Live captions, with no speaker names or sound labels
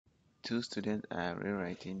Two students are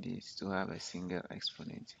rewriting this to have a single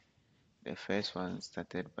exponent. The first one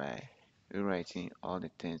started by rewriting all the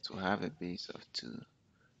terms to have a base of 2,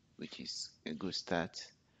 which is a good start.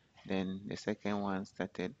 Then the second one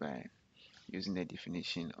started by using the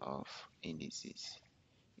definition of indices.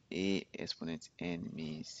 A exponent n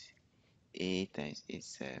means a times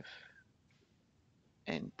itself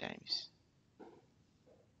n times.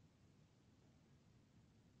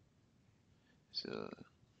 So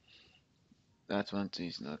that one too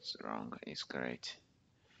is not wrong, it's correct.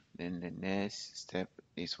 Then the next step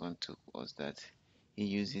this one took was that he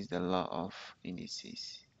uses the law of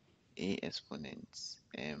indices. A exponent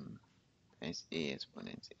m times a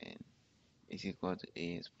exponent n is equal to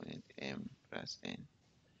a exponent m plus n.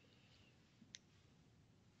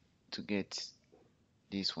 To get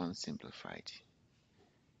this one simplified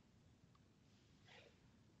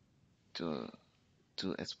to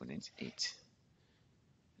 2 exponent 8.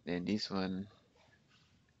 Then this one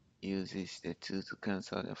uses the 2 to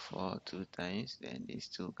cancel the 4 2 times. Then these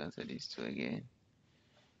 2 cancel these 2 again.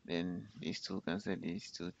 Then these 2 cancel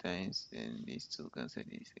these 2 times. Then these 2 cancel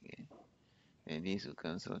these again. Then these will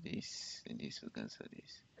cancel this. And this will cancel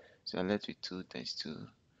this. So I'm left with 2 times 2,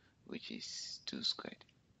 which is 2 squared.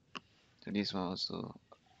 So this one also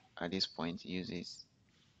at this point uses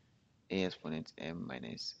a exponent m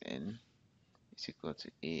minus n is equal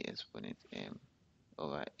to a exponent m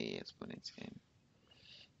over a exponent n.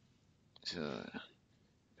 So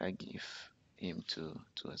that gives him 2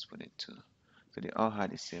 exponent 2. So they all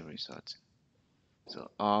had the same result.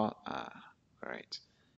 So all are right.